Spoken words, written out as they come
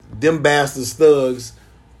them bastards, thugs,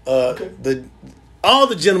 all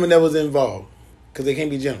the gentlemen that was involved, because they can't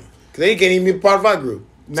be gentlemen, because they can't even be part of our group.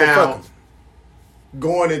 So now,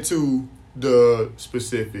 going into the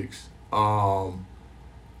specifics, that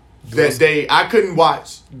day I couldn't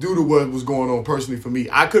watch due to what was going on personally for me.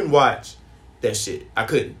 I couldn't watch that shit. I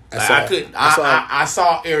couldn't. I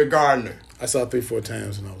saw Eric Gardner. I saw 3-4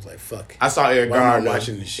 times and I was like, "Fuck." I saw Eric Gardner. Am I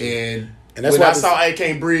watching this shit, and that's when I saw I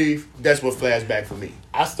Can't Breathe. That's what flashed back for me.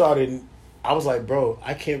 I was like, "Bro,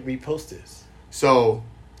 I can't repost this." So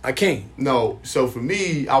I can't. No. So for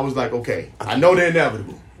me, I was like, "Okay, I know they're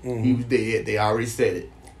inevitable." Mm-hmm. He was dead. They already said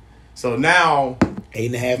it. So now,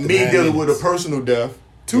 8.5 me dealing with a personal death,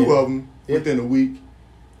 two of them within a week,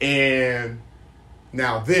 and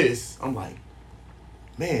now this, I'm like,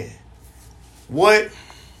 man, what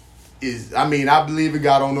is? I mean, I believe in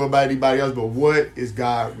God. I don't know about anybody else, but what is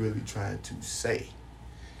God really trying to say?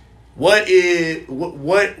 What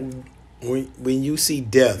when you see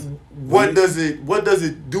death? What does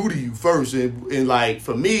it do to you first? And like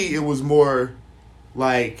for me, it was more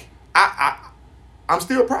like I'm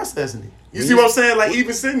still processing it. You see what I'm saying? Like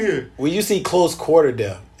even sitting here, when you see close quarter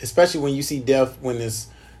death, especially when you see death when it's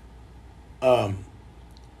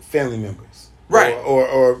family members, right,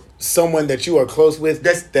 or someone that you are close with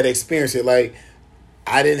that experienced it. Like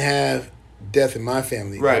I didn't have death in my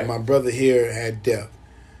family. Right, my brother here had death.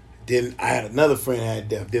 Then I had another friend had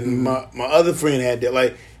death. Then my other friend had death.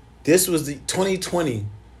 Like this was 2020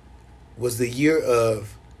 was the year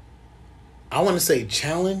of, I want to say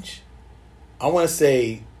challenge. I want to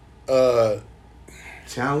say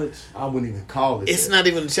challenge. I wouldn't even call it. It's not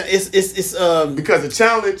even a challenge. It's because the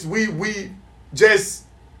challenge we just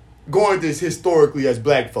going this historically as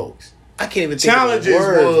black folks. I can't even think challenges of the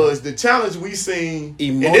word. Was the challenge we seen,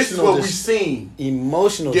 emotional, and this is what we seen.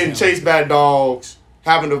 Emotional getting chased by dogs,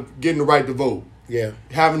 getting the right to vote. Yeah.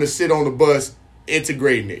 Having to sit on the bus,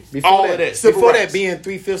 integrating it. Before that being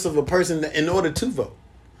 3/5 of a person in order to vote.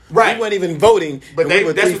 Right. We weren't even voting. But that's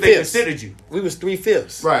what they considered you. We was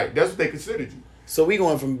 3/5. Right. That's what they considered you. So we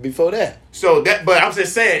going from before that. So that, but I'm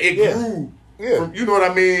just saying it grew. Yeah. From, you know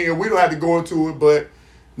what I mean? And we don't have to go into it, but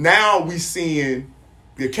now we seeing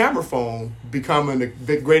the camera phone becoming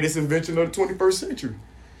the greatest invention of the 21st century.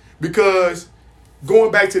 Because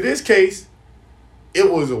going back to this case,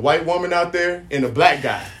 it was a white woman out there and a black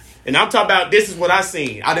guy. And I'm talking about, this is what I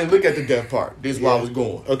seen. I didn't look at the death part. This is where I was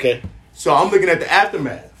going. Okay. So I'm looking at the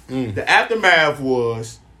aftermath. The aftermath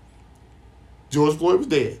was George Floyd was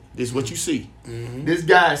dead. This is what you see. Mm-hmm. This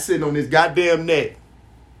guy sitting on this goddamn neck.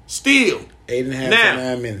 Still. 8.5 to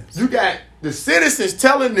 9 minutes. You got the citizens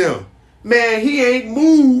telling them, man, he ain't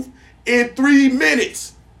moved in 3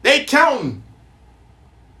 minutes. They counting.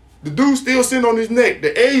 The dude still sitting on his neck.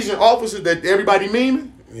 The Asian officer that everybody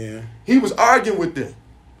memeing, he was arguing with them.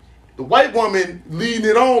 The white woman leading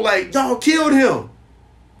it on like, y'all killed him.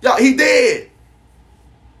 Y'all, he dead.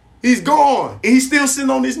 He's gone. And he's still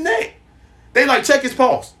sitting on his neck. They like, check his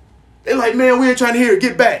pulse. They like, man, we ain't trying to hear it.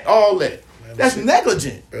 Get back. All that. Man, that's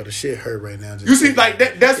negligent. Bro, the shit hurt right now. You see, like,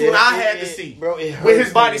 that's what I had to see. Bro, it hurt. With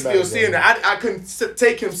his body still seeing it. I couldn't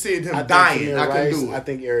take him seeing him dying. I couldn't do it. I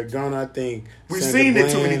think Eric Garner, we've seen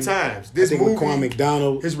it too many times. This movie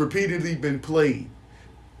McDonald has repeatedly been played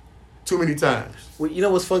too many times. Well, you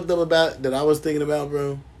know what's fucked up about that I was thinking about,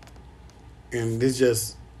 bro? And this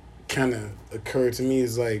just kind of occurred to me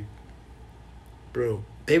is like, bro,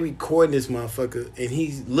 they recording this motherfucker and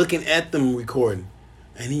he's looking at them recording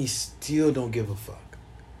and he still don't give a fuck.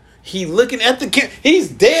 He looking at the camera. He's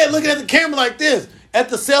dead looking at the camera like this. At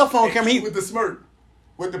the cell phone camera. With the smirk.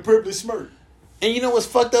 With the privileged smirk. And you know what's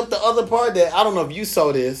fucked up? The other part that, I don't know if you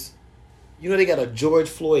saw this. You know they got a George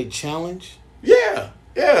Floyd challenge? Yeah.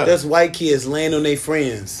 Yeah. There's white kids laying on their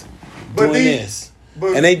friends doing this.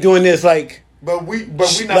 And they doing this like... But we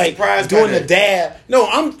not like surprised doing by the dab. No,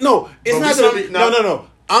 I'm no. It's not that. No.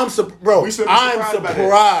 I'm surprised, because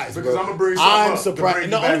I'm gonna bring I'm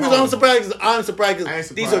surprised. The only reason I'm surprised because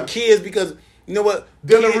these are kids. Because you know what?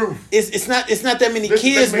 It's not that many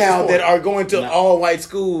kids now that are going to all white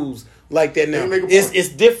schools like that now. It's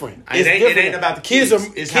different. It ain't about the kids.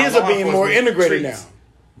 Kids are being more integrated now.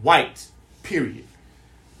 White. Period.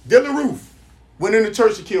 Dylan Roof went in the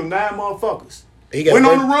church to kill 9 motherfuckers. He got went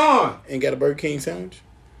on the run. Ain't got a Burger King sandwich?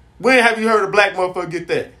 When have you heard a black motherfucker get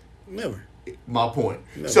that? Never. My point.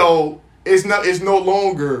 Never. So it's no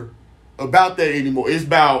longer about that anymore. It's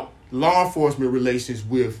about law enforcement relations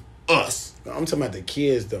with us. I'm talking about the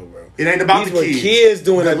kids though, bro. It ain't about These the kids. These were kids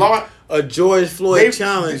doing a George Floyd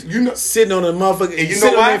challenge, sitting on a motherfucker, and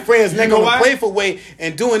sitting on their friends' neck on a playful way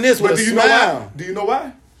and doing this with a smile. Do you know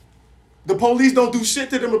why? The police don't do shit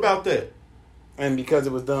to them about that. And because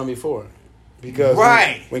it was done before. Because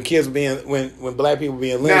when kids were being when black people were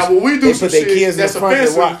being lynched, now when we do some shit kids that's in the front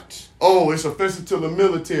offensive, to watch. oh, it's offensive to the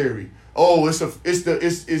military. Oh, it's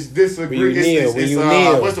disagree.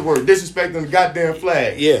 What's the word? Disrespecting the goddamn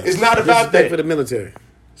flag. Yeah, it's not about that for the military.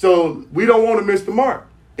 So we don't want to miss the mark.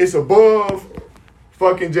 It's above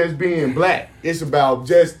fucking just being black. It's about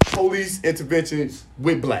just police interventions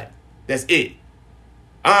with black. That's it.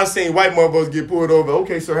 I ain't seen white motherfuckers get pulled over.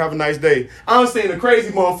 Okay, sir, have a nice day. I ain't seen a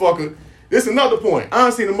crazy motherfucker. This is another point. I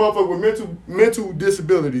ain't seen a motherfucker with mental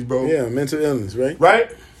disabilities, bro. Yeah, mental illness, right?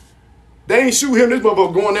 Right? They ain't shoot him. This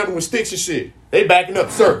motherfucker going at him with sticks and shit. They backing up,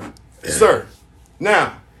 sir. Sir.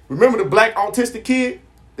 Now, remember the black autistic kid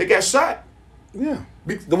that got shot? Yeah.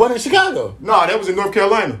 The one in Chicago? No, that was in North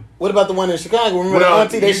Carolina. What about the one in Chicago? Remember the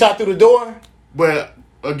auntie they shot through the door? But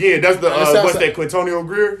again, that's the what's that? Quintonio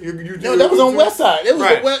Greer? No, that was on West Side. It was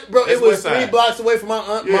right. bro. That's it was West 3 Side. blocks away from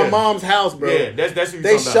my mom's house, bro. Yeah, that's what you're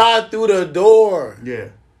they talking shot about. through the door. Yeah.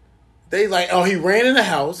 They like, oh, he ran in the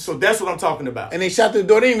house. So that's what I'm talking about. And they shot through the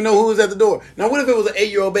door. They didn't even know who was at the door. Now, what if it was an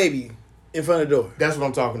 8-year-old baby in front of the door? That's what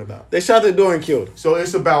I'm talking about. They shot through the door and killed him. So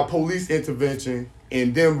it's about police intervention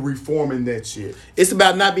and them reforming that shit. It's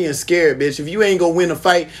about not being scared, bitch. If you ain't gonna win a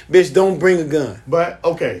fight, bitch, don't bring a gun. But,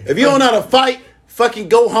 okay. If you don't know how to fight, fucking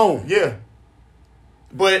go home. Yeah.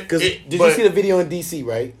 But did you see the video in DC,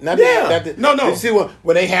 right? No. Did you see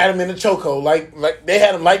when they had him in the chokehold, like they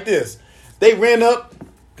had him like this? They ran up,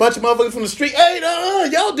 bunch of motherfuckers from the street. Hey,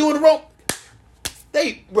 y'all doing the wrong.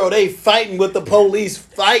 They fighting with the police,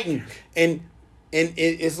 fighting, and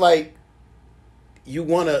it's like you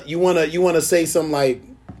wanna say something like,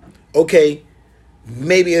 okay,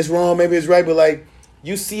 maybe it's wrong, maybe it's right, but like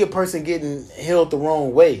you see a person getting held the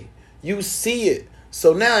wrong way, you see it.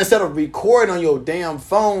 So now instead of recording on your damn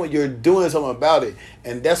phone, you're doing something about it.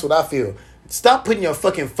 And that's what I feel. Stop putting your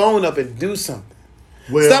fucking phone up and do something.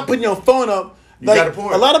 Well, stop putting your phone up. Like, got a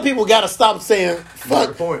point. A lot of people got to stop saying,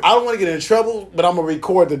 fuck, I don't want to get in trouble, but I'm going to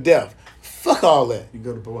record to death. Fuck all that. You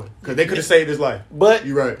got a point. Because they could have saved his life. But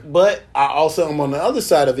you're right. But I also am on the other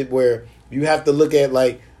side of it where you have to look at,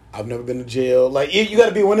 like, I've never been to jail. Like, you got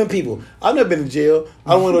to be one of them people. I've never been to jail.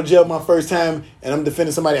 I don't want to go to jail my first time, and I'm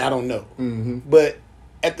defending somebody I don't know. Mm-hmm. But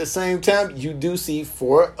at the same time, you do see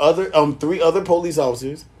 3 other police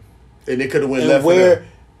officers. And they could have went left for them.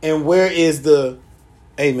 And where is the,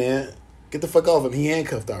 hey, man, get the fuck off him. He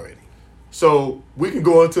handcuffed already. So we can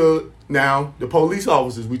go into, now, the police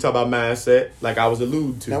officers. We talk about mindset, like I was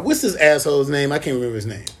alluding to. Now, what's this asshole's name? I can't remember his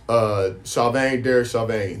name. Derek Chauvin.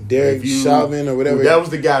 Derek Chauvin or whatever. That was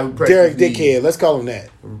the guy who Derek Dickhead. Let's call him that.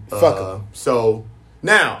 Fuck him. So,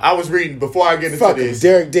 now, I was reading, before I get into this.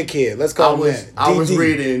 Derek Dickhead. Let's call him that. I was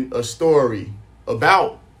reading a story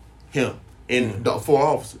about him and the 4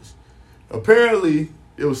 officers. Apparently,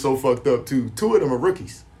 it was so fucked up, too. 2 of them are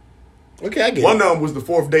rookies. Okay, I get it. One of them was the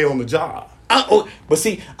 4th day on the job. But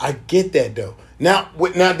see, I get that, though. Now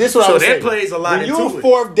this is what I was saying. So that plays a lot into it. When you're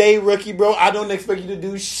a 4th day rookie, bro, I don't expect you to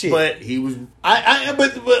do shit. But he was... But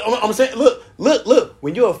I'm saying, look.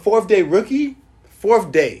 When you're a 4th day rookie,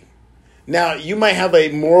 4th day. Now, you might have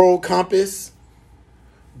a moral compass,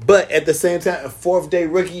 but at the same time, a 4th day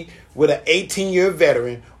rookie with an 18-year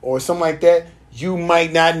veteran or something like that, you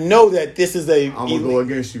might not know that this is a... I'm going to go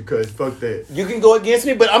against you because fuck that. You can go against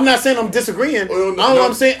me, but I'm not saying I'm disagreeing. Well, no, I don't know what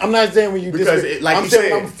I'm saying. I'm not saying when you disagree. I'm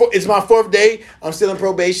saying it's my 4th day. I'm still in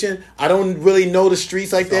probation. I don't really know the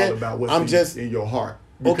streets like that. All about what's in your heart.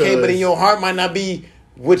 Okay, but in your heart might not be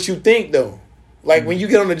what you think, though. Like, when you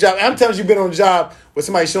get on the job, sometimes you've been on the job where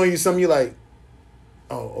somebody's showing you something, you're like,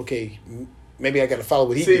 oh, okay, maybe I got to follow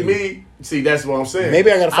what he do. See, that's what I'm saying. Maybe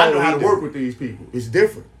I got to follow what he do. I know how to work with these people. It's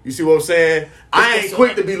different. You see what I'm saying? I ain't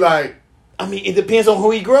quick to be like... I mean, it depends on who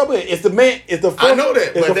he grew up with. It's the man. It's the 4th, I know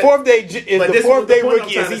that. It's the 4th day. It's the 4th day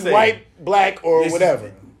rookie. Is he white, black, or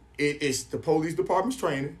whatever? It's the police department's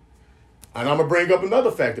training. And I'm going to bring up another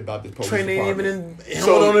fact about this police department. Training even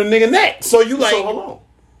on a nigga neck. So you like... So hold on.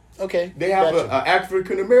 Okay. They have an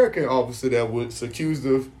African-American officer that was accused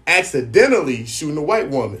of accidentally shooting a white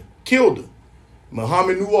woman. Killed her.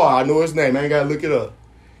 Muhammad Noir. I know his name. I ain't got to look it up.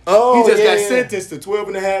 Oh, he just got sentenced to 12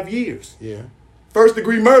 and a half years. Yeah. 1st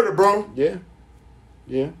degree murder, bro. Yeah.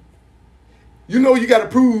 Yeah. You know you got to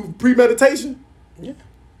prove premeditation? Yeah.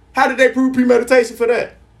 How did they prove premeditation for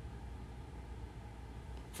that?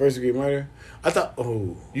 1st degree murder? I thought,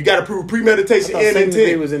 you got to prove premeditation and intent. 2nd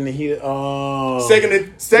degree was in the heat.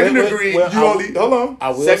 Second degree, hold on. I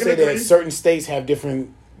will say that certain states have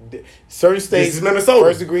different... Certain states... This is Minnesota.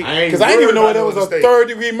 1st degree... Because I didn't even know that was a 3rd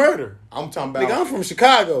degree murder. I'm talking about... Nigga, I'm from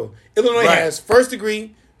Chicago. Illinois has 1st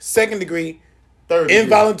degree, 2nd degree, 3rd degree.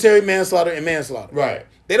 involuntary manslaughter, and manslaughter. Right.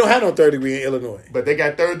 They don't have no third degree in Illinois. But they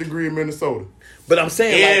got third degree in Minnesota. But I'm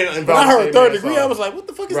saying, like, when I heard third degree, I was like, what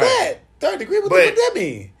the fuck is that? Third degree? What the fuck that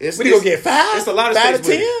mean? We gonna get 5? It's a lot of 5 states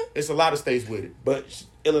to 10? It's a lot of states with it. But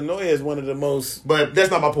Illinois is one of the most. But that's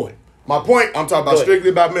not my point. My point, I'm talking about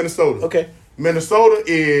strictly about Minnesota. Okay. Minnesota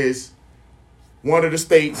is one of the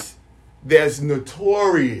states that's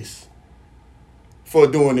notorious for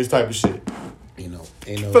doing this type of shit. You know.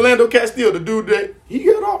 Philando Castile, the dude that he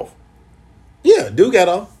got off. Yeah, dude got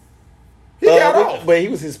off. He got off. But he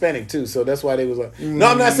was Hispanic too, so that's why they was like. No,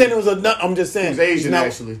 I'm not saying it was a. I'm just saying. He was Asian,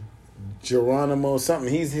 actually. Geronimo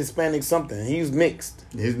something. He's Hispanic something. He's mixed.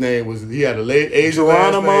 His name was, he had a Asian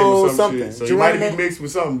Geronimo last name or something. something. So Geronimo, he might be mixed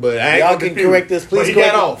with something, but I ain't y'all can correct this, please. But he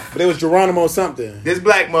got off. But it was Geronimo something. This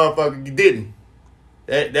black motherfucker didn't.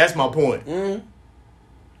 That's my point. Mm-hmm.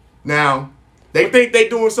 Now, they think they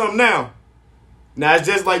doing something now. Now, it's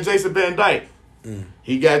just like Jason Van Dyke.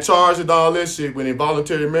 He got charged with all this shit when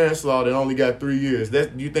involuntary manslaughter and only got 3 years.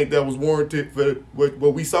 You think that was warranted for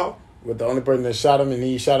what we saw? With the only person that shot him, and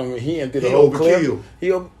he shot him, he emptied the whole clip.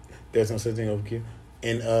 There's no such thing as overkill.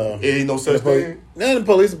 And ain't no such thing? Not in the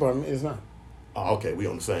police department, it's not. Oh, okay, we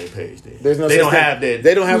on the same page then. There's no they don't thing. have that.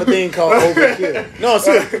 They don't have a thing called overkill. No,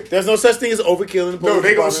 seriously, there's no such thing as overkill in the police department. No,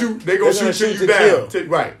 they gonna shoot. They gonna shoot you down.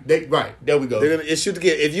 Right. There we go. They're gonna shoot to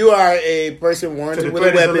kill. If you are a person warranted with a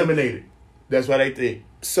weapon, eliminated. That's why they think.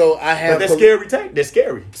 So I have. But that's scary. That's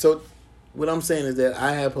scary. So what I'm saying is that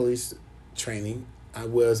I have police training. I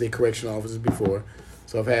was a correctional officer before,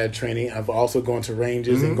 so I've had training. I've also gone to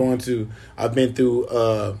ranges and I've been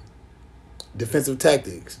through defensive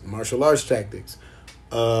tactics, martial arts tactics,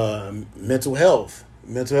 mental health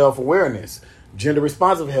awareness, gender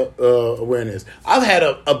responsive awareness. I've had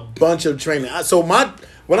a bunch of training.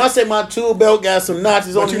 When I say my tool belt got some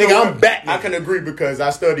notches on the nigga, I'm back. I can agree because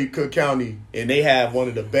I studied Cook County and they have one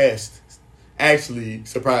of the best. Actually,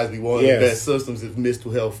 surprisingly, one of the best systems of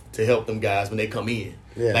mental health to help them guys when they come in.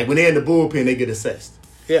 Yeah. Like when they're in the bullpen, they get assessed.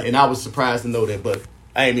 Yeah. And I was surprised to know that, but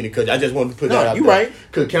I ain't mean to cut you. I just wanted to put that out there. Right.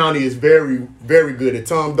 Cook County is very, very good. And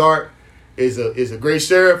Tom Dart is a great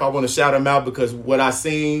sheriff. I want to shout him out because what I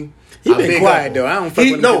seen. He been quiet though. I don't fuck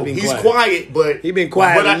with him. No, he's quiet, but he been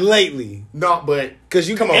quiet lately. No, but because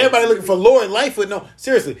everybody looking for Lori Lightfoot. No,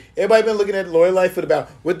 seriously, everybody been looking at Lori Lightfoot about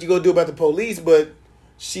what you gonna do about the police, but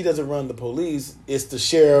she doesn't run the police. It's the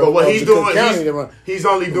sheriff. But what he's doing, he's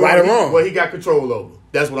only doing right or wrong. What he got control over.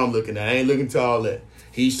 That's what I'm looking at. I ain't looking to all that.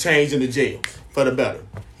 He's changing the jail for the better.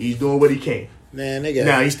 He's doing what he can. Man, they got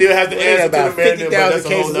now he still has to answer about to the man.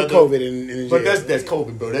 50,000 cases of COVID in the jail. But that's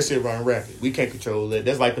COVID, bro. That shit running rapid. We can't control that.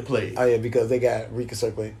 That's like the plague. Oh yeah, because they got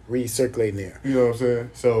recirculating there. You know what I'm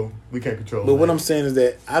saying? So we can't control. But what I'm saying is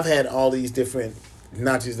that I've had all these different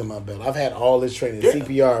notches in my belt. I've had all this training: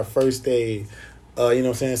 CPR, first aid. You know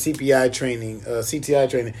what I'm saying? CPI training, CTI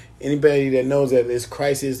training. Anybody that knows that it's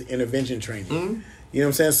crisis intervention training. Mm-hmm. You know what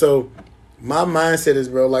I'm saying? So my mindset is,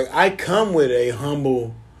 bro, like I come with a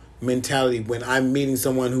humble mentality when I'm meeting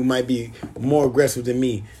someone who might be more aggressive than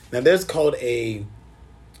me. Now there's called every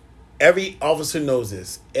officer knows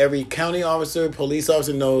this. Every county officer, police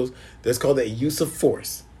officer knows there's called a use of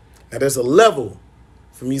force. Now there's a level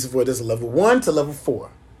from use of force. There's a level 1 to level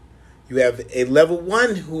 4. You have a level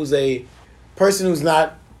 1 who's a person who's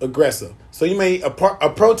not aggressive. So you may a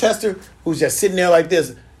protester who's just sitting there like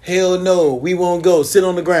this. Hell no, we won't go. Sit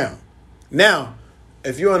on the ground. Now,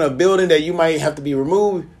 if you're in a building that you might have to be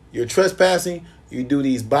removed, you're trespassing. You do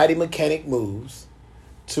these body mechanic moves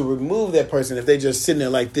to remove that person if they're just sitting there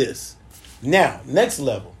like this. Now, next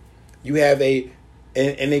level, you have an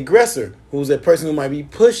aggressor who's a person who might be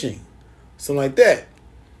pushing, something like that.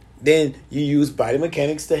 Then you use body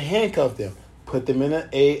mechanics to handcuff them, put them in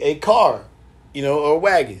a car, or a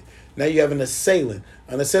wagon. Now you have an assailant.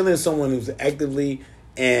 An assailant is someone who's actively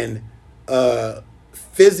and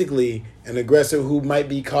physically an aggressor who might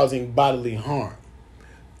be causing bodily harm.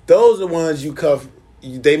 Those are the ones you cuff.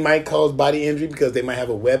 They might cause body injury because they might have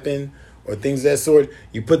a weapon or things of that sort.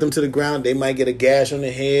 You put them to the ground, they might get a gash on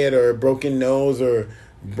the head or a broken nose or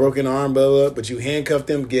broken arm, blah, blah, but you handcuff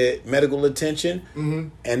them, get medical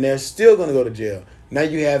attention, and they're still going to go to jail. Now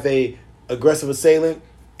you have a aggressive assailant,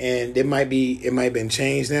 and it might have been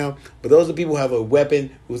changed now, but those are people who have a weapon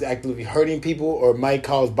who's actively hurting people or might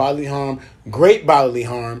cause bodily harm, great bodily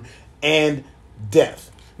harm, and death.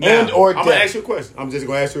 I'm going to ask you a question. I'm just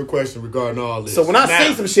going to ask you a question regarding all this. So when I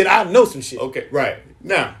say some shit, I know some shit. Okay, right.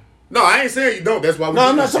 Now, no, I ain't saying you don't. That's why we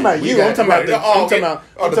I'm not talking about you. I'm talking about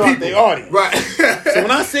the audience. Right. So when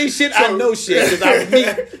I say shit, I know shit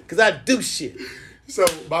because I do shit. So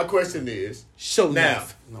my question is,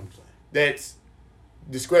 that's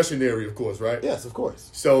discretionary, of course, right? Yes, of course.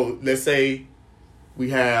 So let's say we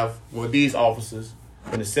have one of these officers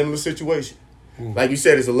in a similar situation. Like you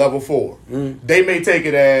said, it's a level 4. They may take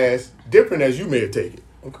it as different as you may have taken it.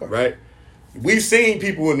 Okay. Right? We've seen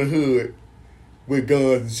people in the hood with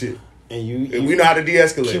guns and shit. And we know how to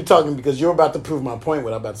de-escalate. Keep talking because you're about to prove my point.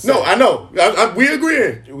 What I'm about to say. No, I know. We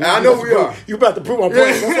agreeing. I know we are. You're about to prove my point.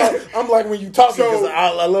 That's why I'm like when you talking because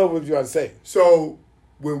I love what you got to say. So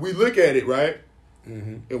when we look at it, right,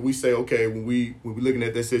 and we say, okay, when we looking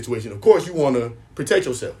at that situation, of course you want to protect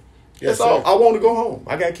yourself. Yes, That's all. sir. I want to go home.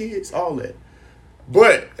 I got kids. All that.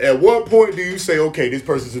 But at what point do you say, okay, this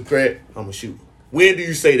person's a threat? I'm gonna shoot. When do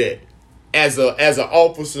you say that? As an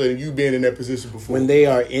officer and you being in that position before? When they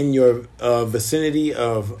are in your vicinity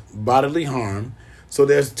of bodily harm. So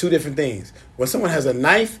there's two different things. When someone has a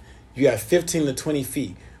knife, you have 15 to 20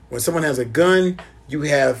 feet. When someone has a gun, you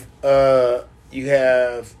have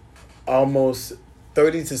almost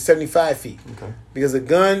 30 to 75 feet. Okay. Because a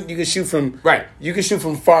gun you can shoot from Right. You can shoot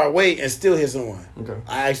from far away and still hit someone. Okay.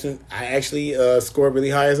 I actually scored really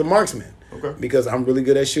high as a marksman. Okay. Because I'm really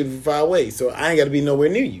good at shooting from far away, so I ain't got to be nowhere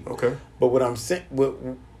near you. Okay. But what I'm saying,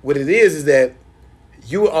 what it is that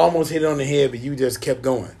you almost hit it on the head, but you just kept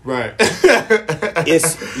going. Right.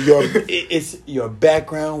 It's your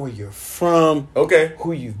background, where you're from, Okay.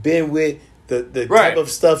 who you've been with, the Right. type of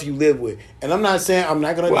stuff you live with. And I'm not saying I'm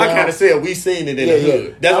not gonna. Well, I kind of said we seen it in the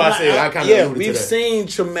hood. That's why I said I kind of alluded to we've that. seen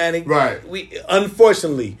traumatic. Right.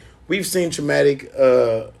 Unfortunately, we've seen traumatic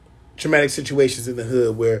situations in the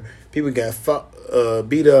hood where people got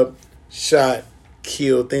beat up, shot,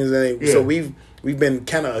 killed, things like that. Yeah. So we've been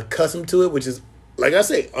kind of accustomed to it, which is, like I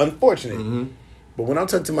say, unfortunate. Mm-hmm. But when I'm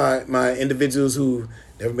talking to my individuals who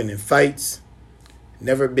never been in fights,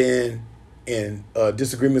 never been in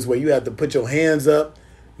disagreements where you have to put your hands up,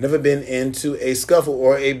 never been into a scuffle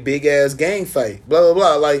or a big ass gang fight, blah blah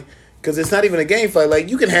blah, like, because it's not even a gang fight. Like,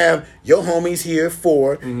 you can have your homies here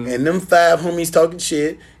 4 and them 5 homies talking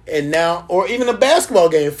shit, and now, or even a basketball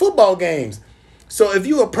game, football games. So if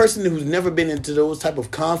you're a person who's never been into those type of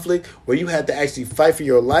conflict where you had to actually fight for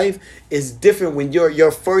your life, it's different when you're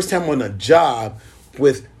your first time on a job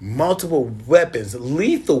with multiple weapons,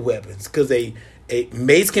 lethal weapons, because a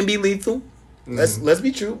mace can be lethal. Let's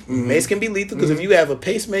be true. Mace can be lethal because if you have a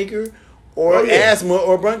pacemaker or asthma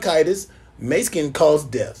or bronchitis, mace can cause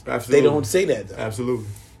death. Absolutely. They don't say that though. Absolutely.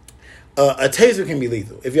 A taser can be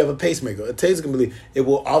lethal. If you have a pacemaker, a taser can be lethal. It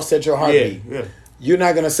will offset your heartbeat. Yeah. You're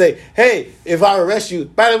not going to say, hey, if I arrest you,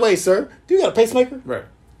 by the way, sir, do you got a pacemaker? Right.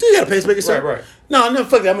 Do you got a pacemaker, sir? Right. No,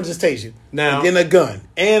 fuck that. I'm going to just tase you. Now, and then a gun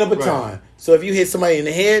and a baton. Right. So if you hit somebody in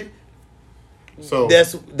the head, so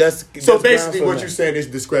that's basically what you're saying is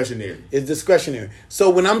discretionary. It's discretionary. So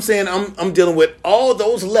when I'm saying I'm dealing with all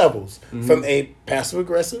those levels, from a passive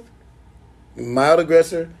aggressive, mild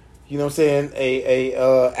aggressor, you know what I'm saying,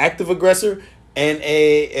 a active aggressor, and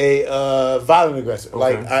a violent aggressor. Okay.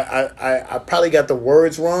 Like I probably got the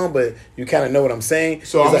words wrong, but you kind of know what I'm saying.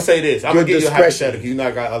 So I'm gonna say this. I'm gonna give you a discretion. hypothetical. You're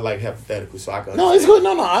not gonna like hypothetical, so I can. No, it's good.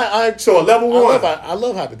 No. I So a level 1. I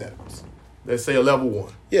love hypotheticals. Let's say a level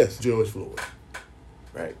 1. Yes. George Floyd.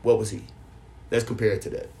 Right. What was he? Let's compare it to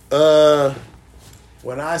that.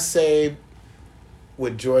 When I say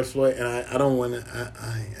with George Floyd, and I don't want to,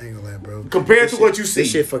 I ain't gonna lie, bro. Compared This to shit, what you see,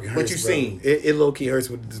 this shit fucking hurts. what you bro. seen. It low key hurts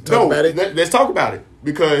to talk about it. Let's talk about it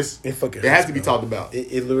because It fucking it has hurts, to be bro. talked about.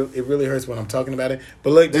 It really hurts when I'm talking about it.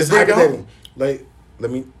 But like, Let's just break it hypothetically, home. like,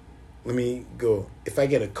 let me go. If I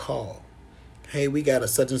get a call, hey, we got a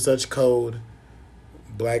such and such code,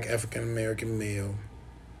 Black African American male,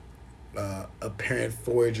 apparent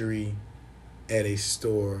forgery at a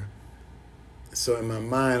store. So in my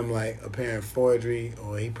mind, I'm like, apparent forgery,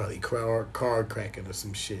 or he probably card cracking or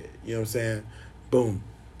some shit. You know what I'm saying? Boom.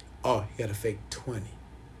 Oh, he got a fake 20,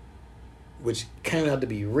 which came out to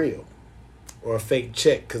be real, or a fake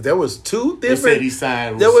check, because there was two They different. said he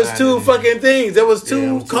signed. There was two fucking things. There was Yeah, two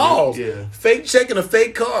it was two calls. different- yeah. Fake check and a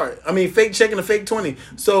fake card. I mean, fake check and a fake 20.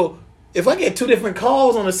 So if I get two different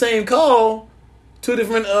calls on the same call, two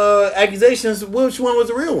different accusations, which one was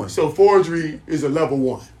the real one? So forgery is a level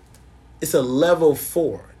 1. It's a level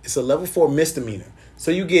 4. It's a level 4 misdemeanor.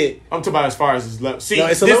 So you get. I'm talking about as far as his level. See, No,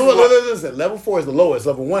 it's a this level. is what- Listen, level 4 is the lowest.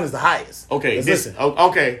 Level 1 is the highest. Okay, Just this, listen.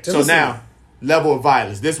 okay. Just So listen. now, level of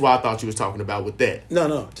violence. This is what I thought you was talking about with that.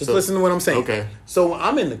 No. Just So- listen to what I'm saying. Okay. So when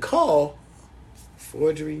I'm in the call,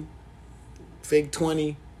 forgery, fake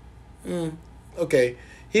 20. Okay.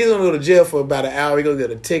 He's going to go to jail for about an hour. He's going to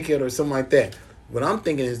get a ticket or something like that. What I'm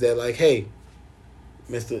thinking is that, like, hey,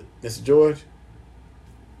 Mr. George,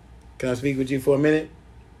 can I speak with you for a minute?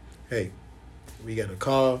 Hey, we got a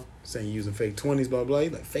call saying you're using fake 20s, blah, blah.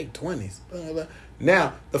 He's like, fake 20s? Blah, blah.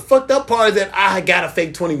 Now, the fucked up part is that I got a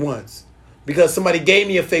fake 20 once. because somebody gave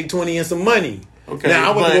me a fake 20 and some money. Okay,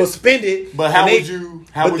 now I want to go spend it. But how would you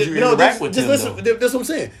interact with them? Listen, that's what I'm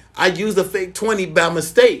saying. I used a fake 20 by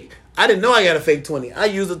mistake. I didn't know I got a fake 20. I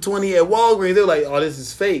used a 20 at Walgreens. They were like, "Oh, this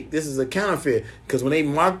is fake. This is a counterfeit." Because when they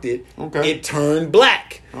marked it, it turned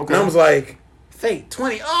black. Okay. And I was like, "Fake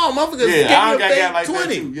 20? Oh, motherfuckers gave me a fake like 20."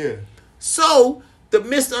 That too. Yeah. So the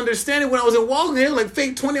misunderstanding when I was in Walgreens, they were like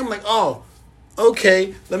fake 20. I'm like, "Oh,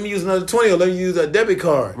 okay. Let me use another 20 or let me use a debit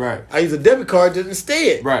card." Right. I use a debit card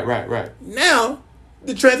instead. Right. Now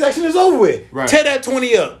the transaction is over with. Right. Tear that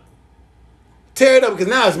 20 up. Tear it up because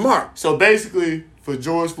now it's marked. So basically, for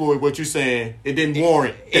George Floyd, what you're saying, it didn't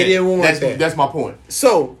warrant. It didn't warrant that. That's my point.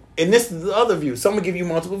 So, and this is the other view. So I'm going to give you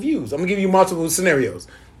multiple views. I'm going to give you multiple scenarios.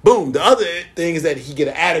 Boom. The other thing is that he get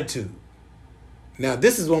an attitude. Now,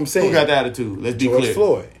 this is what I'm saying. Who got the attitude? Let's be clear. George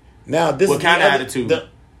Floyd. Now, this what is kind of attitude?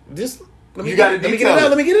 Let me get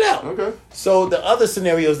it out. Okay. So the other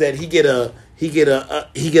scenario is that he get a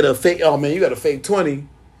fake. Oh man, you got a fake 20. You know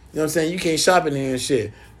what I'm saying? You can't shop in here and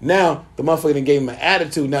shit. Now the motherfucker done gave him an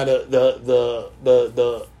attitude. Now the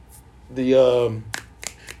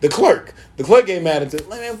clerk gave him an attitude.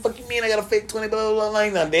 Like, man, fuck you mean I got a fake 20? Blah blah blah.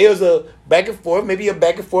 Like, now there's a back and forth. Maybe a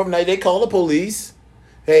back and forth. Now they call the police.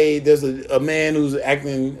 Hey, there's a man who's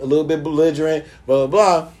acting a little bit belligerent. Blah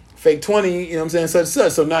blah blah. Fake 20. You know what I'm saying? Such and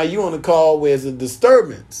such. So now you on the call where there's a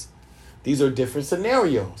disturbance. These are different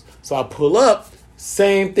scenarios. So I pull up.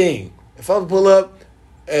 Same thing. If I pull up,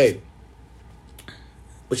 hey.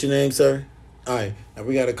 What's your name, sir? All right. Now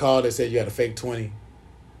we got a call that said you got a fake 20.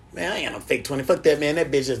 Man, I ain't got no fake 20. Fuck that, man. That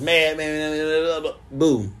bitch is mad, man.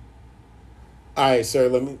 Boom. All right, sir.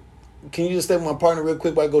 Can you just stay with my partner real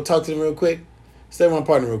quick while I go talk to them real quick? Stay with my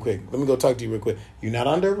partner real quick. Let me go talk to you real quick. You're not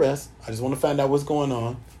under arrest. I just want to find out what's going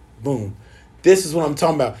on. Boom. This is what I'm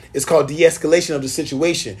talking about. It's called de-escalation of the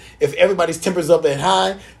situation. If everybody's tempers up and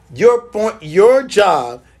high, your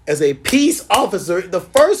job as a peace officer, the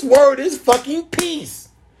first word is fucking peace.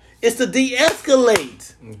 It's to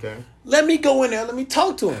de-escalate. Okay. Let me go in there. Let me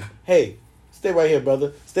talk to him. Hey, stay right here,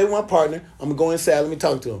 brother. Stay with my partner. I'm going to go inside. Let me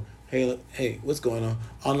talk to him. Hey, what's going on?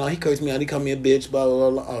 Oh, no, he cursed me out. He called me a bitch. Blah,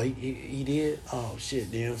 blah, blah. Oh, he did? Oh,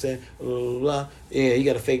 shit. You know what I'm saying? Blah, blah, blah. Yeah, he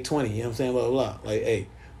got a fake 20. You know what I'm saying? Blah, blah, blah. Like, hey,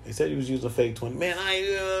 they said he was using a fake 20. Man,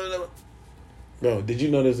 Bro, did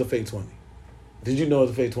you know there's a fake 20? Did you know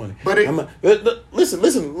it's a fake 20?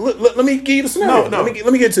 Listen. Let me give you the scenario. No. Let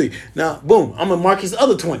me get it to you. Now, boom. I'm gonna mark his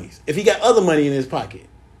other 20s. If he got other money in his pocket,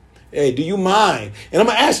 hey, do you mind? And I'm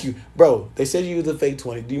gonna ask you, bro. They said you used a fake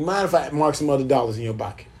 20. Do you mind if I mark some other dollars in your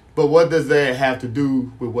pocket? But what does that have to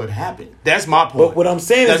do with what happened? That's my point. But what I'm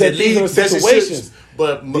saying is that these are situations.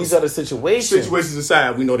 These are the situations. Situations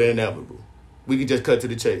aside, we know they're inevitable. We can just cut to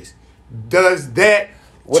the chase. Does that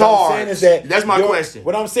what I'm saying is that's my question.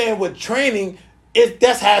 What I'm saying with training.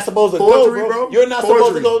 That's how it's supposed to forgery, go, bro. You're not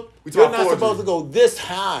supposed to go. You're not forgery. supposed to go this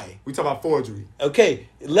high. We talk about forgery. Okay,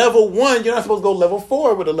 level 1. You're not supposed to go level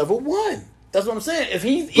 4 with a level 1. That's what I'm saying. If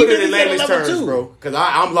he's put even it in layman's terms, 2, bro, because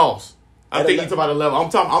I'm lost. I think you talk about a level.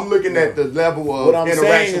 I'm looking at the level of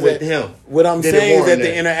interaction with him. What I'm saying is that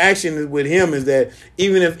the interaction with him is that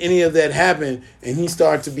even if any of that happened and he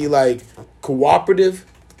started to be like cooperative,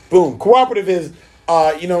 boom. Cooperative is,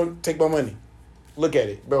 take my money. Look at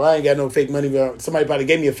it, bro. I ain't got no fake money, bro. Somebody probably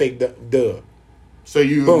gave me a fake dub. So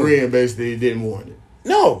you agreeing basically it didn't warrant it?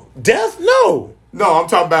 No. Death? No. No, I'm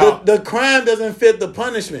talking about... The crime doesn't fit the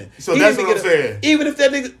punishment. So that's what I'm saying. Even if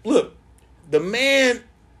that nigga... Look, the man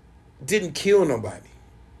didn't kill nobody.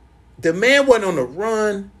 The man wasn't on the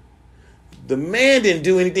run. The man didn't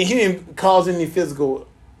do anything. He didn't cause any physical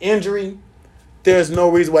injury. There's no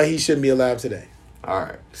reason why he shouldn't be alive today. All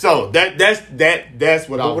right. So that's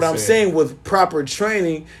what I'm saying with proper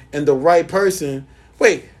training and the right person.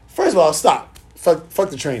 Wait, first of all, stop. Fuck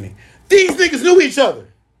the training. These niggas knew each other.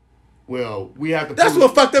 Well, we have to. That's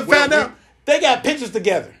what fucked up. Found out they got pictures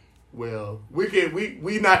together. Well, we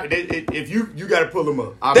not. If you got to pull them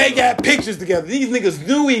up. They got pictures together. These niggas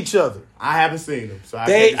knew each other. I haven't seen them, so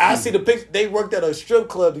I see the picture. They worked at a strip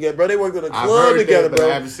club together, bro. They worked at a club together, bro.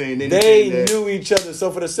 I haven't seen anything. They knew each other.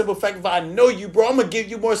 So for the simple fact, if I know you, bro, I'm gonna give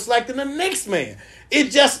you more slack than the next man.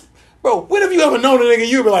 It just, bro. When have you ever known a nigga?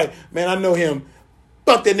 You be like, man, I know him.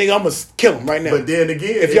 Fuck that nigga. I'm gonna kill him right now. But then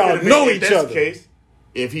again, if y'all know each other. Case,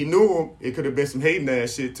 if he knew him, it could have been some hating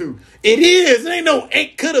ass shit too. It is. It ain't no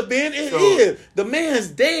ain't could have been. It is. The man's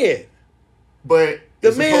dead. But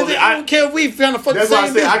the man, I don't care if we found a fucking that's same why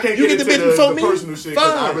I say I can't you get into the personal shit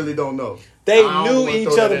because I really don't know. They knew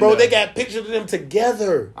each other, bro. They got pictures of them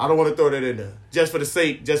together. I don't want to throw that in there just for the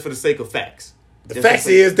sake of facts. The facts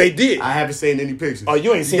is they did. I haven't seen any pictures. Oh,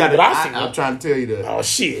 you ain't seen it, but I seen it. I'm trying to tell you that. Oh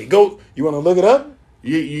shit, go. You want to look it up?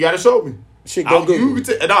 You got to show me. Shit, go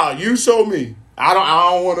Google. Nah, you show me. I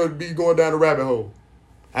don't want to be going down the rabbit hole.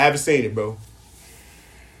 I haven't seen it, bro.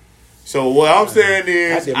 So what I'm saying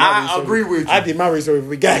is, I agree with you. I did my research before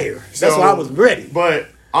we got here. That's why I was ready. But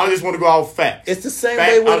I just want to go off facts. It's the same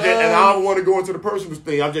way with... and I don't want to go into the personal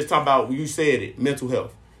thing. I'm just talking about, you said it, mental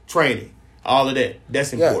health, training, all of that.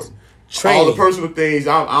 That's important. Training. All the personal things,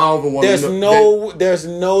 I don't even want to know. There's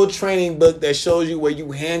no training book that shows you where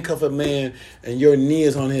you handcuff a man and your knee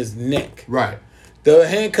is on his neck. Right. The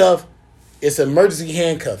handcuff, it's emergency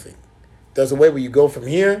handcuffing. There's a way where you go from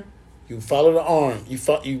here, you follow the arm, you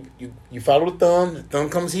follow the thumb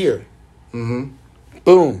comes here. Mm-hmm.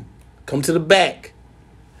 Boom. Come to the back.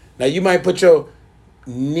 Now, you might put your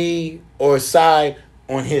knee or side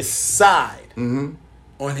on his side. Mm-hmm.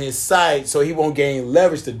 On his side so he won't gain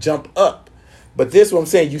leverage to jump up. But this is what I'm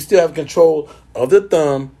saying. You still have control of the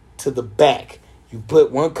thumb to the back. You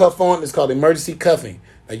put one cuff on. It's called emergency cuffing.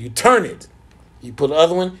 Now, you turn it. You put the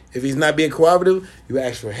other one. If he's not being cooperative, you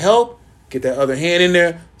ask for help. Get that other hand in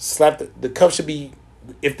there. Slap the cuff should be...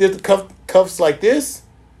 If there's the cuffs like this,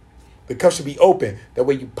 the cuff should be open. That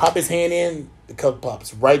way you pop his hand in, the cuff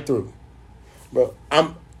pops right through. Bro,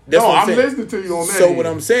 I'm listening to you on that. So what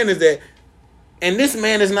I'm saying is that, and this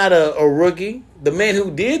man is not a rookie. The man who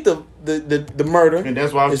did the murder, and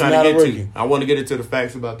that's why I'm trying to get to you. I want to get into the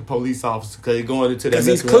facts about the police officer because he's going into that. Because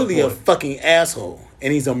he's clearly a fucking asshole,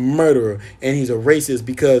 and he's a murderer, and he's a racist.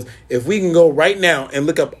 Because if we can go right now and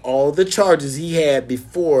look up all the charges he had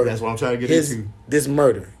before, that's what I'm trying to get into this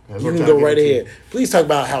murder. You can go right ahead. Please talk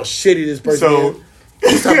about how shitty this person is.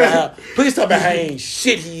 Please talk about how ain't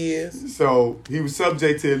shit he is. So he was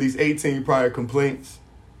subject to at least 18 prior complaints,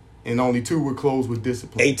 and only 2 were closed with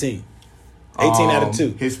discipline. 18 out of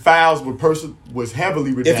 2. His files was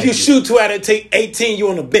heavily redacted. If you shoot 2 out of 18, you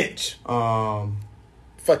on the bench.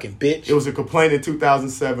 Fucking bitch. It was a complaint in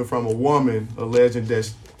 2007 from a woman alleging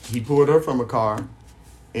that he pulled her from a car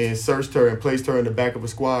and searched her and placed her in the back of a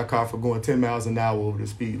squad car for going 10 miles an hour over the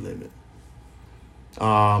speed limit.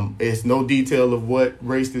 It's no detail of what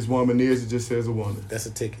race this woman is. It just says a woman. That's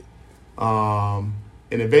a ticket. An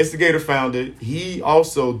investigator found that he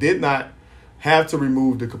also did not have to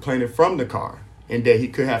remove the complainant from the car and that he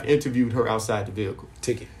could have interviewed her outside the vehicle.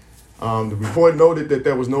 Ticket. The report noted that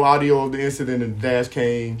there was no audio of the incident and the dash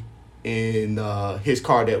cam in his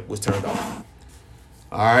car that was turned off.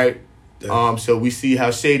 All right. So we see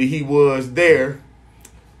how shady he was there.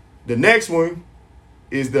 The next one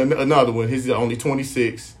is another one. He's only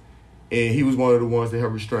 26, and he was one of the ones that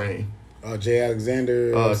had restrained. J.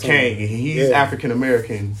 Alexander Kane. He's African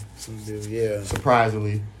American. Yeah.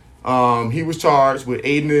 Surprisingly, he was charged with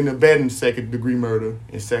aiding and abetting second-degree murder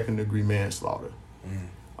and second-degree manslaughter.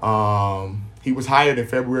 He was hired in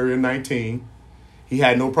February of 2019. He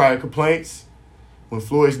had no prior complaints. When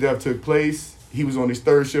Floyd's death took place, he was on his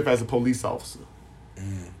 3rd shift as a police officer.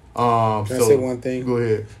 Can I say one thing? Go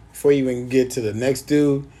ahead. Before you even get to the next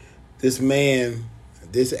dude, this man,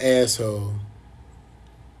 this asshole,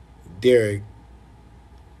 Derek,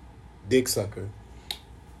 Dick Sucker,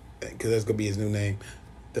 because that's going to be his new name,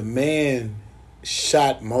 the man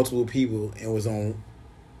shot multiple people and was on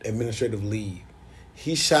administrative leave.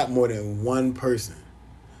 He shot more than one person,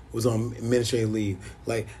 was on administrative leave.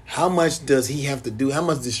 Like, how much does he have to do? How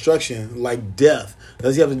much destruction, like death,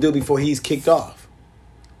 does he have to do before he's kicked off?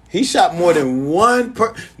 He shot more than one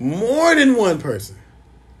person,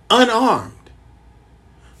 unarmed.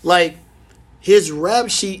 Like, his rap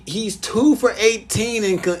sheet, he's 2 for 18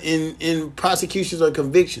 in prosecutions or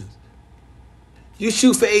convictions. You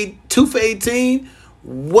shoot for 2 for 18.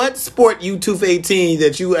 What sport you 2 for 18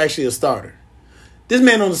 that you actually a starter? This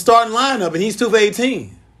man on the starting lineup and he's 2 for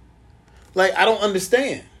 18. Like, I don't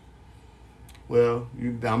understand. Well,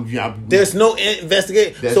 there's no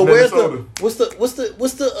investigation. So where's what's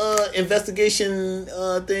the investigation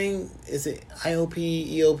thing? Is it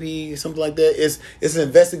IOP, EOP, something like that? It's an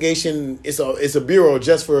investigation. It's a bureau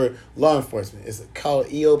just for law enforcement. It's called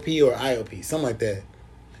EOP or IOP, something like that.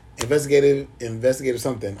 Investigative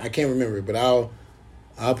something. I can't remember it, but I'll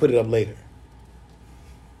put it up later.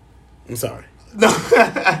 I'm sorry. No,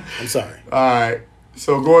 I'm sorry. All right.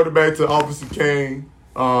 So going back to Officer Kane.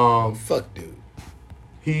 Fuck, dude.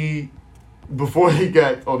 Before he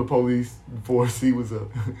got on the police force, he was a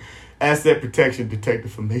asset protection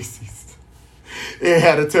detective for Macy's. He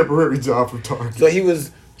had a temporary job for Target. So he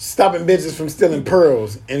was stopping bitches from stealing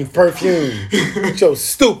pearls and perfume. Get your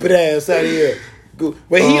stupid ass out of here.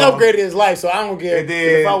 Well, he upgraded his life, so I don't care. And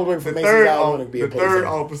then if I was working for Macy's, I want to be a police. The third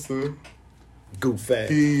officer, goof ass.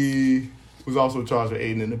 He was also charged with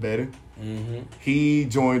aiding and abetting. Mm-hmm. He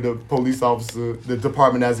joined the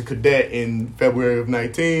department as a cadet in February of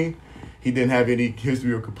 2019. He didn't have any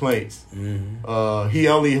history of complaints. Mm-hmm. He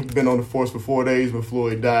only been on the force for 4 days when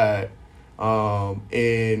Floyd died,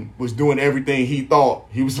 and was doing everything he thought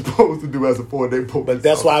he was supposed to do as a 4-day police. But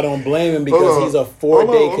that's why I don't blame him, because he's a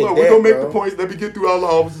 4-day cadet. We're going to make the points. Let me get through all the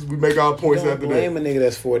officers. We make our points after that. Blame a nigga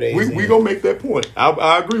that's 4 days. We going to make that point.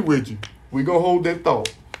 I agree with you. We going to hold that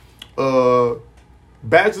thought.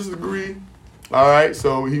 Bachelor's degree. All right.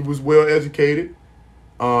 So he was well educated.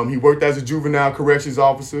 He worked as a juvenile corrections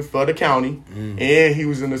officer for the county, and he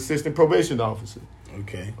was an assistant probation officer.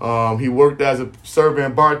 Okay. He worked as a server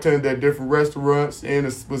and bartender at different restaurants and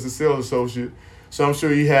was a sales associate. So I'm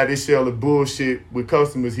sure he had his share of bullshit with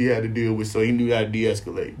customers he had to deal with, so he knew how to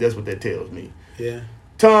de-escalate. That's what that tells me. Yeah.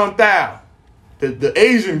 Tom Thao, the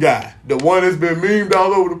Asian guy, the one that's been memed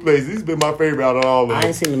all over the place. He's been my favorite out of all of them. I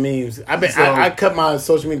ain't seen the memes. I cut my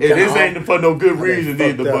social media. And this ain't for no good reason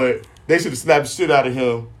either, but they should have slapped the shit out of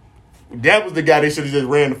him. That was the guy they should have just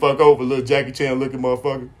ran the fuck over, little Jackie Chan looking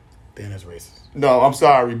motherfucker. Damn, that's racist. No, I'm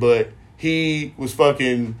sorry, but he was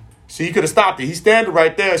fucking... See, he could have stopped it. He's standing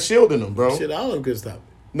right there shielding them, bro. Shit, all of them could stop it.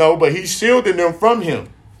 No, but he's shielding them from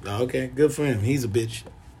him. Oh, okay, good for him. He's a bitch.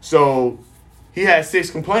 So, he had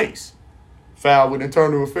 6 complaints filed with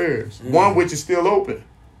Internal Affairs. One which is still open.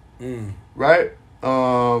 Right?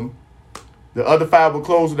 The other 5 were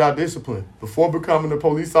closed without discipline. Before becoming a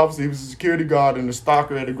police officer, he was a security guard and a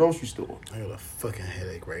stalker at a grocery store. I got a fucking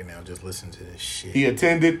headache right now just listening to this shit. He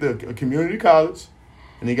attended the community college,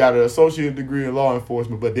 and he got an associate degree in law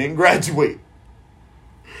enforcement, but didn't graduate.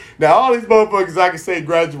 Now, all these motherfuckers, I can say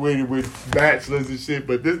graduated with bachelors and shit,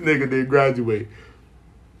 but this nigga didn't graduate.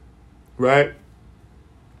 Right?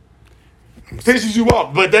 Pisses you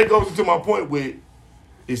off. But that goes into my point with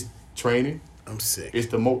it's training. I'm sick. It's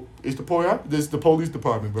the police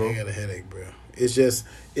department, bro. I got a headache, bro. It's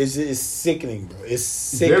sickening, bro. It's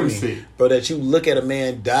sickening, very sick, bro. That you look at a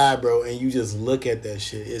man die, bro, and you just look at that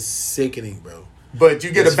shit. It's sickening, bro. But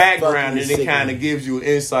you get It's a background, and fucking it kind sickening. of gives you an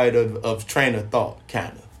insight of train of thought,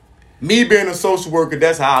 kind of. Me being a social worker,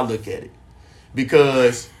 that's how I look at it.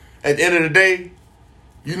 Because at the end of the day,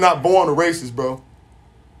 you're not born a racist, bro.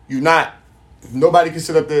 You're not. Nobody can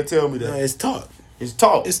sit up there and tell me that. No, it's taught. It's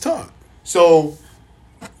taught. It's taught. So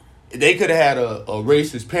they could have had a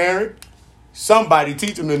racist parent, somebody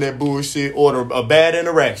teach them in that bullshit, or a bad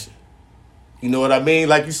interaction. You know what I mean?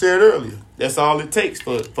 Like you said earlier, that's all it takes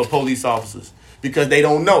for police officers, because they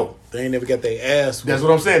don't know. They ain't never got their ass whooped. That's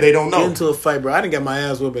what I'm saying. They don't know. Get into a fight, bro. I didn't get my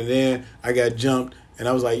ass whooped, and then I got jumped, and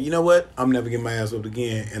I was like, you know what? I'm never getting my ass whooped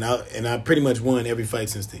again, and I pretty much won every fight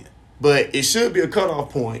since then. But it should be a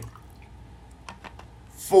cutoff point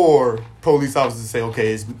for police officers to say,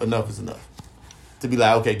 okay, enough is enough. To be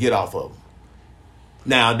like, okay, get off of them.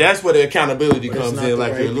 Now, that's where the accountability comes in,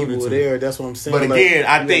 like you're alluding to. There, that's what I'm saying. But again,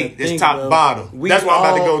 I think it's top bottom. That's what I'm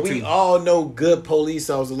about to go to. We all know good police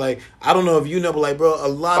officers. Like, I don't know if you know, but like, bro, a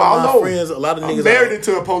lot of my friends, a lot of niggas. I'm married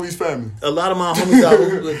into a police family. A lot of my homies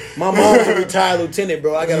out. My mom's a retired lieutenant,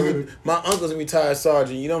 bro. My uncle's a retired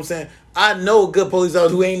sergeant. You know what I'm saying? I know good police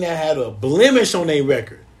officers who ain't never had a blemish on their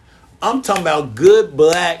record. I'm talking about good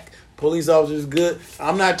black police officers. Good.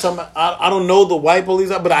 I'm not talking about. I don't know the white police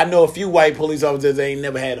officers, but I know a few white police officers that ain't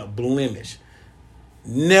never had a blemish.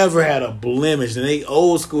 Never had a blemish, and they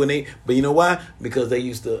old school. But you know why? Because they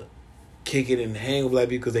used to kick it and hang with black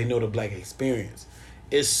people because they know the black experience.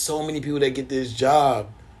 It's so many people that get this job,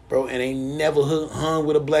 bro, and they never hung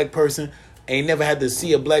with a black person. Ain't never had to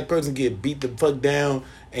see a black person get beat the fuck down.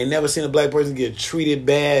 Ain't never seen a black person get treated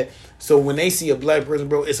bad. So when they see a black person,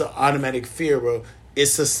 bro, it's an automatic fear, bro.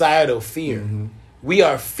 It's societal fear. Mm-hmm. We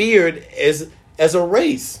are feared as a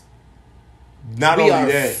race. Not we only are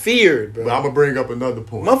that, feared, bro. But I'm gonna bring up another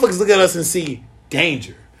point. Motherfuckers look at us and see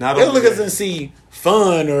danger. They look at us and see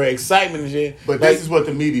fun or excitement and shit. But like, this is what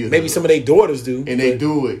the media maybe some of their daughters do. And they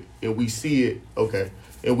do it, and we see it. Okay.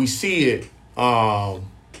 And we see it all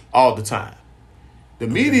the time. The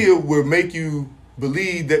media will make you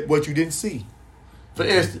believe that what you didn't see. For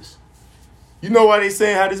instance, you know why they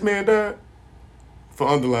saying how this man died? For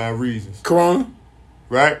underlying reasons. Corona.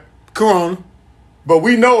 Right? Corona. But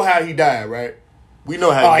we know how he died, right? We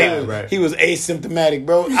know how he died, right? He was asymptomatic,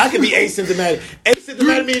 bro. I could be asymptomatic.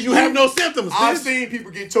 Asymptomatic means you have no symptoms. I've seen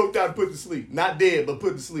people get choked out and put to sleep. Not dead, but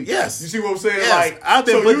put to sleep. Yes. You see what I'm saying? Yes. Like, I've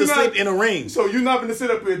been put to sleep in a ring. So you're not going to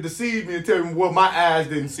sit up here and deceive me and tell me what my eyes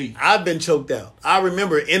didn't see. I've been choked out. I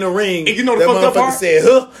remember in a ring. And you know the fucked up part? Said,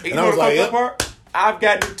 huh? And I was like, fucked up part? I've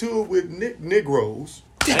gotten into it with Negroes.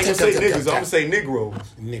 I ain't going to say niggas. I'm going to say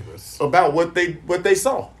Negroes. About what they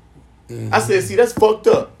saw. Mm-hmm. I said, see, that's fucked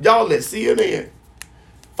up. Y'all let CNN,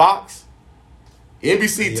 Fox,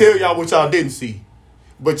 NBC tell y'all what y'all didn't see.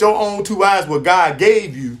 But your own 2 eyes, what God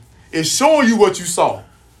gave you, is showing you what you saw.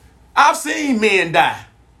 I've seen men die.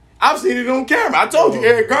 I've seen it on camera. I told you,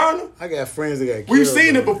 Eric Garner. I got friends that got killed. We've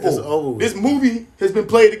seen it It's before. over with. This movie has been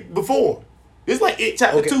played before. It's like It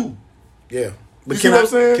Chapter 2. Yeah. But You see what I'm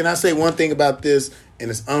saying? Can I say one thing about this? And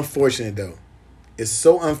it's unfortunate, though. It's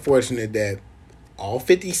so unfortunate that all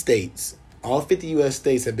 50 states, all 50 U.S.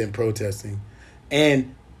 states have been protesting.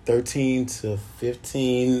 And 13 to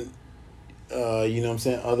 15, you know what I'm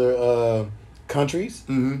saying, other countries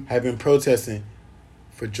have been protesting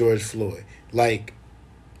for George Floyd. Like,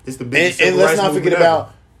 it's the biggest and let's not forget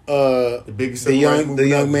about the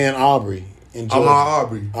young man Aubrey in Georgia.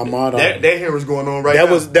 Ahmaud Arbery. That hearing's going on right now.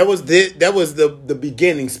 That was the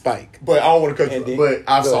beginning spike. But I don't want to cut you. But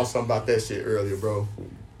I saw something about that shit earlier, bro.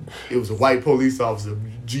 It was a white police officer,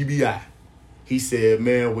 GBI. He said,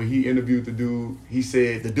 man, when he interviewed the dude, he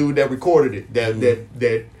said the dude that recorded it,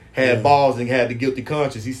 that had balls and had the guilty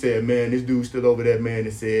conscience. He said, man, this dude stood over that man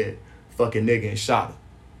and said, "Fucking nigga," and shot him.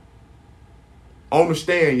 On the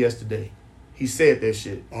stand yesterday, he said that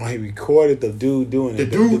shit. Oh, he recorded the dude doing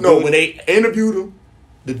it. When they interviewed him,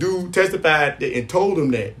 the dude testified and told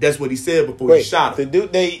him that. That's what he said before he shot him. The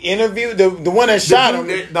dude they interviewed, the one that shot him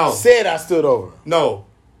said I stood over. No.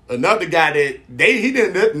 Another guy that he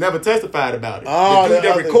didn't never testified about it. Oh, the dude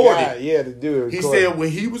that recorded. Guy. Yeah, the dude. He said when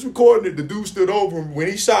he was recording it, the dude stood over him when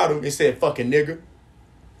he shot him and said, "Fucking nigga."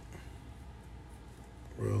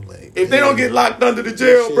 Bro, like, if they don't get locked under the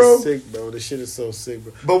jail, bro. Sick, bro. This shit is so sick,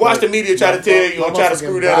 bro. But watch the media try to tell you or try to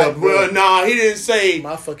screw that up. Well, nah, he didn't say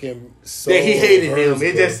my fucking soul that he hated hurts, him.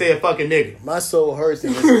 It just said "fucking nigga." My soul hurts.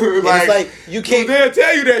 And it's like you can't. They'll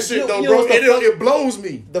tell you that shit though, bro. It blows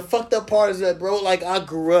me. The fucked up part is that, bro. Like I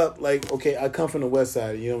grew up, like okay, I come from the West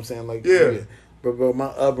Side. You know what I'm saying? Like yeah. But bro, my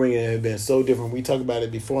upbringing has been so different. We talked about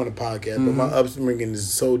it before on the podcast, but my upbringing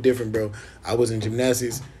is so different, bro. I was in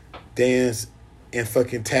gymnastics, dance, and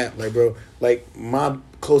fucking tap, like bro. Like my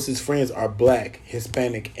closest friends are black,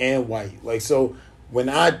 Hispanic, and white. Like so, when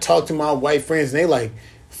I talk to my white friends and they like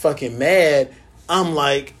fucking mad, I'm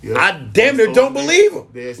like, I damn near don't believe them.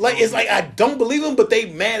 Like it's like I don't believe them, but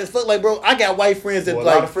they mad as fuck. Like bro, I got white friends that a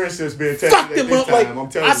like lot of friendships being tested fuck them up.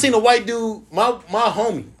 Like I seen you. a white dude, my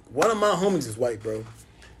homie. One of my homies is white, bro.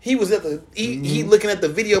 He was at the he looking at the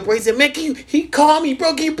video, bro. He said, "Man, he called me,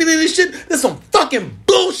 bro. Can you believe this shit? That's some fucking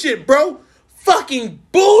bullshit, bro. Fucking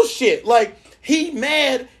bullshit." Like he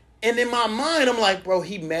mad, and in my mind, I'm like, bro,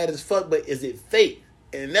 he mad as fuck. But is it fake?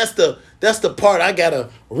 And that's the part I gotta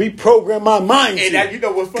reprogram my mind. And that, you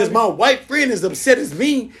know what's funny? Because my white friend is upset as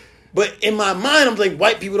me. But in my mind, I'm like,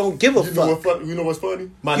 white people don't give a fuck. You know what's funny?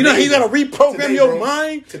 You know how you got to reprogram your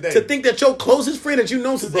mind to think that your closest friend that you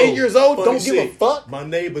know since 8 years old don't give a fuck? My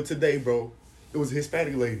neighbor today, bro, it was a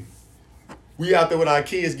Hispanic lady. We out there with our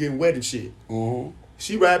kids getting wet and shit. Mm-hmm.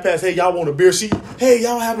 She ride past, "Hey, y'all want a beer?" "Hey,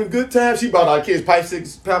 y'all having a good time?" She bought our kids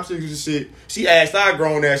popsicles and shit. She asked our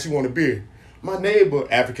grown ass, she want a beer. My neighbor,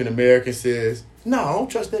 African American, says, "No, I don't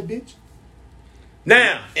trust that bitch."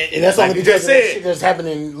 Now, and that's like only because that shit that's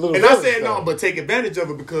happening in little. And I said no, but take advantage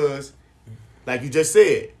of it because, like you just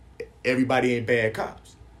said, everybody ain't bad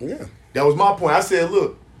cops. Yeah, that was my point. I said,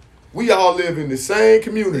 look, we all live in the same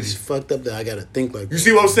community. It's fucked up that I gotta think like that. You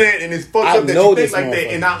see what I'm saying? And it's fucked up that you think like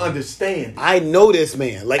that, and I understand. I know this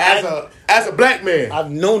man. Like as a black man,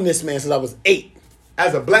 I've known this man since I was 8.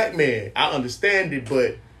 As a black man, I understand it,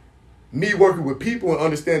 but me working with people and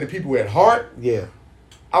understanding people at heart, yeah,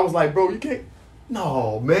 I was like, bro, you can't.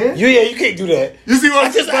 No, man. You can't do that. You see what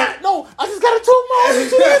I just got it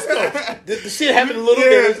 2 years ago. The shit happened in Little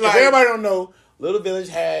Village. Like, if everybody don't know, Little Village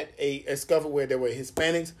had a scuffle where there were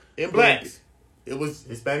Hispanics and blacks. It was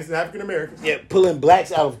Hispanics and African Americans. Yeah, pulling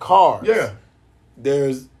blacks out of cars. Yeah. There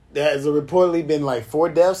has reportedly been like 4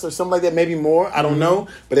 deaths or something like that, maybe more. I don't know.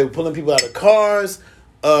 But they were pulling people out of cars.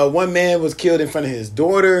 One man was killed in front of his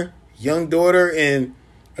daughter, young daughter, and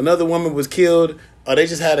another woman was killed. They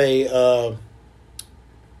just had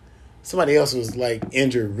somebody else was like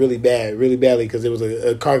injured really badly because it was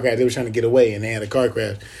a car crash. They were trying to get away and they had a car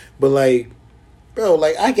crash. But like, bro,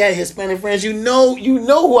 like I got Hispanic friends. You know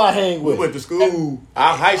who I hang with. We went to school.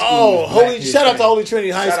 Our high school. Oh, shout out to Holy Trinity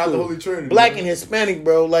High School. Shout out to Holy Trinity. Black and Hispanic,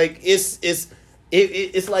 bro. Like it's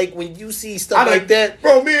like when you see stuff like that,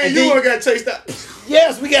 bro. Me and you got chased out.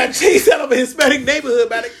 Yes, we got chased out of a Hispanic neighborhood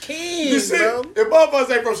by the kids, bro. If both of us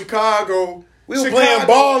ain't from Chicago. We were playing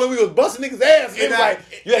ball and we was busting niggas' ass.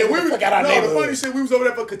 And we fuck out our neighborhood. The funny shit, we was over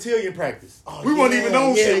there for cotillion practice. We wasn't even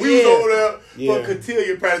on shit. We was over there for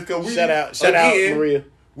cotillion practice because we shout out Maria.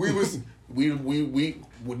 We was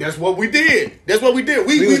That's what we did. That's what we did.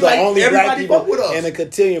 We was the like only black everybody people fuck with us. in a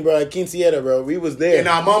cotillion, bro. At Quinceañera, bro. We was there. And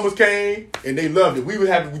our mamas came and they loved it. We would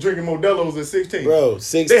have drinking Modelo's at 16. Bro,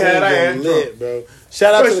 16 they had our ass lit, drunk. bro.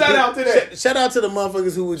 Shout out to that. Shout out to the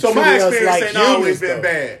motherfuckers who would so treat my us experience like ain't humans, always been though.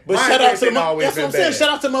 bad. But my shout out to the always that's what I'm been saying. bad. Shout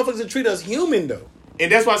out to motherfuckers that treat us human, though.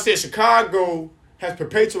 And that's why I said Chicago has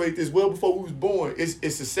perpetuated this well before we was born. It's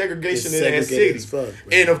a segregation in that city. Fuck,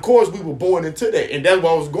 and of course we were born into that. And that's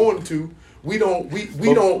what I was going to. We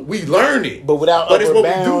learn it. But without it's upper what we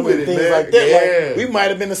do bound with and it, things man. like that. Yeah. Like, we might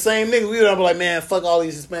have been the same niggas. We would be like, man, fuck all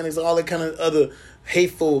these Hispanics, all that kind of other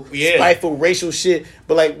hateful, spiteful, racial shit.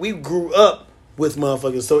 But like, we grew up with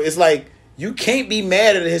motherfuckers. So it's like, you can't be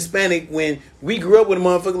mad at a Hispanic when we grew up with a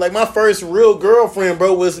motherfucker. Like, my first real girlfriend,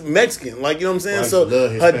 bro, was Mexican. Like, you know what I'm saying? So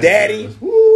her daddy